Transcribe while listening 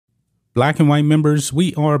Black and white members,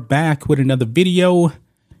 we are back with another video.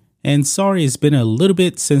 And sorry, it's been a little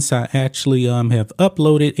bit since I actually have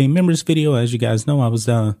uploaded a members video. As you guys know, I was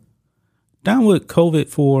down with COVID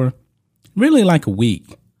for really like a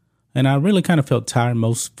week. And I really kind of felt tired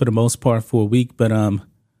for the most part for a week. But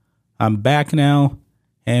I'm back now,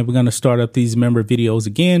 and we're going to start up these member videos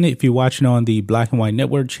again. If you're watching on the Black and White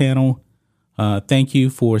Network channel, thank you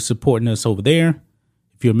for supporting us over there.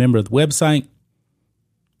 If you're a member of the website,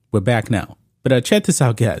 we're back now. But check this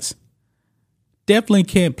out, guys. Definitely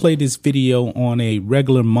can't play this video on a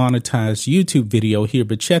regular monetized YouTube video here,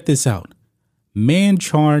 but check this out. Man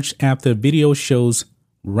charged after video shows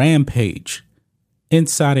rampage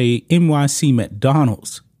inside a NYC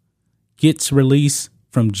McDonald's gets released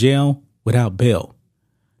from jail without bail.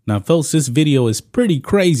 Now, folks, this video is pretty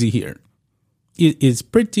crazy here. It is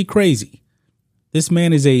pretty crazy. This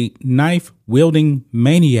man is a knife-wielding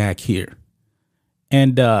maniac here.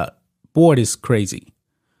 And, boy, it's crazy.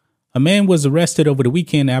 A man was arrested over the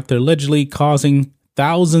weekend after allegedly causing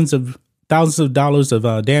thousands of dollars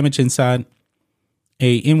of damage inside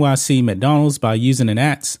a NYC McDonald's by using an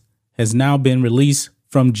axe. Has now been released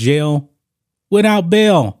from jail without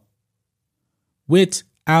bail.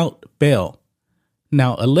 Without bail.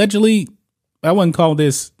 Now, allegedly, I wouldn't call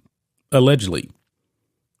this allegedly.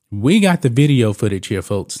 We got the video footage here,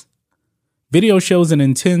 folks. Video shows an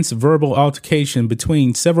intense verbal altercation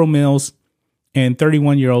between several males and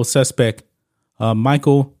 31-year-old suspect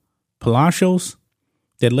Michael Palacios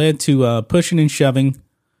that led to pushing and shoving,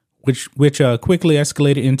 which quickly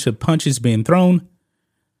escalated into punches being thrown.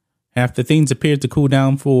 After things appeared to cool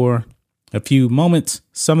down for a few moments,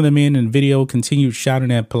 some of the men in the video continued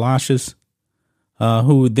shouting at Palacios,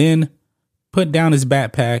 who then put down his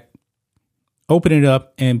backpack, opened it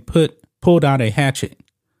up, and pulled out a hatchet.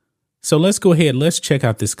 So let's go ahead. Let's check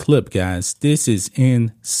out this clip, guys. This is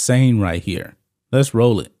insane right here. Let's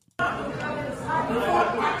roll it.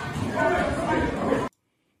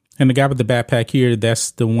 And the guy with the backpack here, that's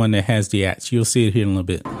the one that has the axe. You'll see it here in a little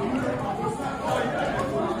bit.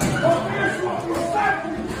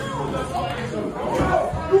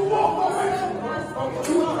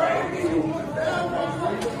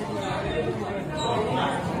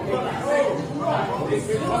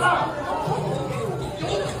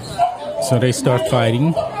 So they start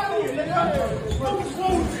fighting.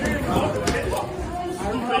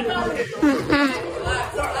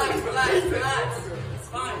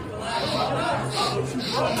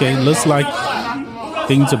 Okay, looks like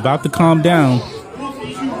things about to calm down.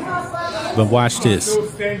 But watch this. Nah,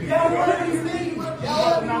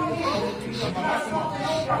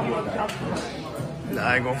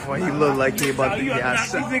 I ain't gonna fight. He look like he about to get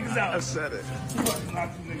I said it.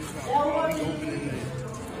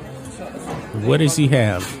 What does he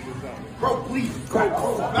have?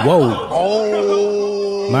 Whoa.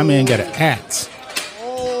 Oh. My man got an axe.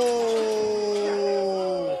 Oh.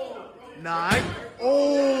 Nah.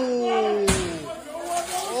 Oh.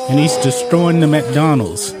 And he's destroying the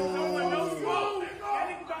McDonald's.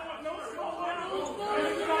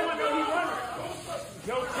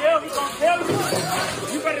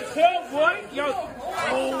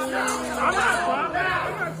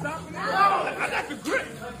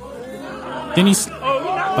 Then he's, That's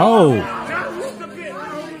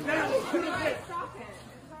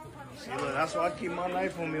why I keep my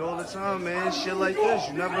knife on me all the time, man. Shit like this,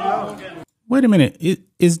 you never know. Wait a minute.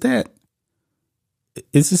 Is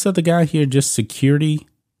this other guy here just security?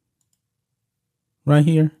 Right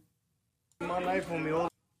here? My knife on me all.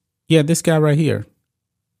 Yeah, this guy right here.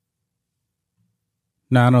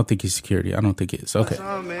 No, I don't think he's security. I don't think he is. Okay.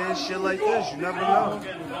 Time, man. Shit like this, you never know.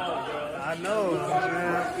 I know,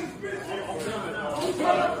 man.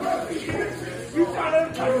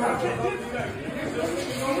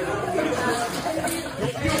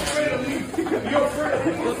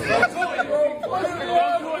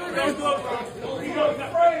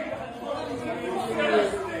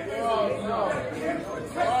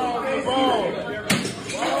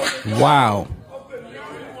 Wow.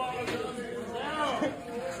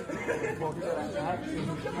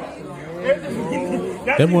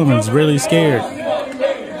 That woman's really scared.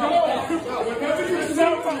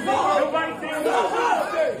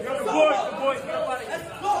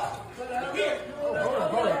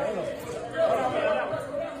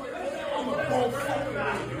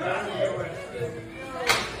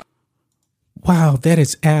 Wow, that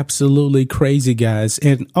is absolutely crazy, guys.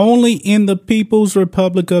 And only in the People's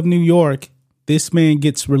Republic of New York, this man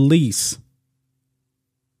gets released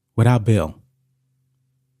without bail.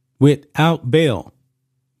 Without bail.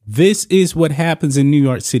 This is what happens in New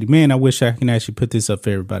York City. Man, I wish I can actually put this up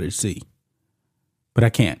for everybody to see, but I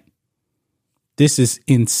can't. This is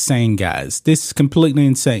insane, guys. This is completely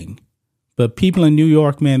insane. But people in New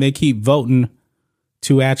York, man, they keep voting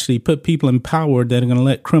to actually put people in power that are going to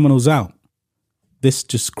let criminals out. This is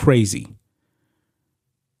just crazy.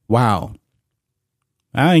 Wow.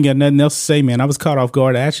 I ain't got nothing else to say, man. I was caught off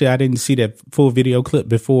guard. Actually, I didn't see that full video clip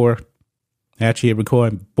before I actually hit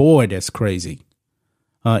record. Boy, that's crazy.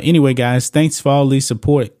 Anyway, guys, thanks for all the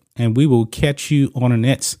support, and we will catch you on the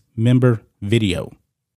next member video.